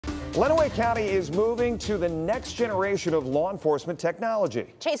Lenawee County is moving to the next generation of law enforcement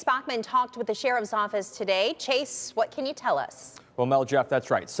technology. Chase Bachman talked with the sheriff's office today. Chase, what can you tell us? Well, Mel, Jeff, that's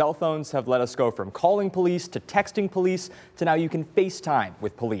right. Cell phones have let us go from calling police to texting police to now you can FaceTime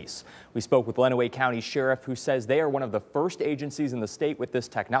with police. We spoke with Lenawee County Sheriff, who says they are one of the first agencies in the state with this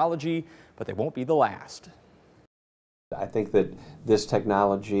technology, but they won't be the last. I think that this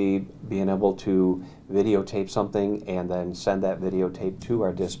technology, being able to videotape something and then send that videotape to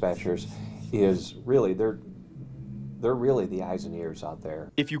our dispatchers, is really, they're really the eyes and ears out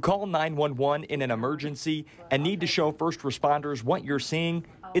there. If you call 911 in an emergency and need to show first responders what you're seeing,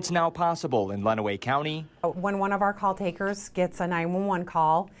 it's now possible in Lenawee County. When one of our call takers gets a 911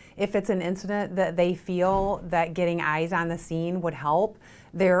 call, if it's an incident that they feel that getting eyes on the scene would help,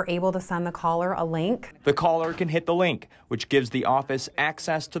 they're able to send the caller a link. The caller can hit the link, which gives the office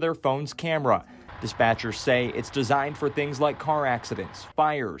access to their phone's camera. Dispatchers say it's designed for things like car accidents,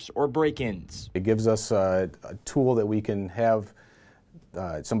 fires, or break-ins. It gives us a tool that we can have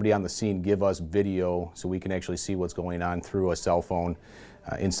somebody on the scene give us video so we can actually see what's going on through a cell phone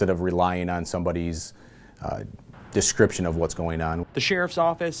instead of relying on somebody's description of what's going on. The sheriff's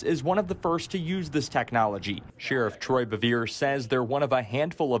office is one of the first to use this technology. Sheriff Troy Bevier says they're one of a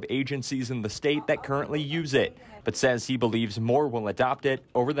handful of agencies in the state that currently use it, but says he believes more will adopt it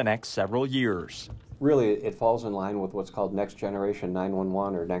over the next several years. Really, it falls in line with what's called Next Generation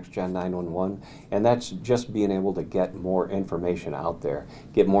 911 or Next Gen 911, and that's just being able to get more information out there,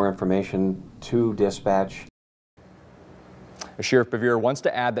 get more information to dispatch. Sheriff Bevier wants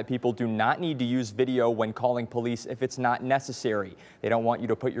to add that people do not need to use video when calling police if it's not necessary. They don't want you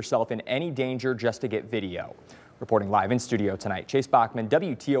to put yourself in any danger just to get video. Reporting live in studio tonight, Chase Bachman,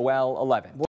 WTOL 11.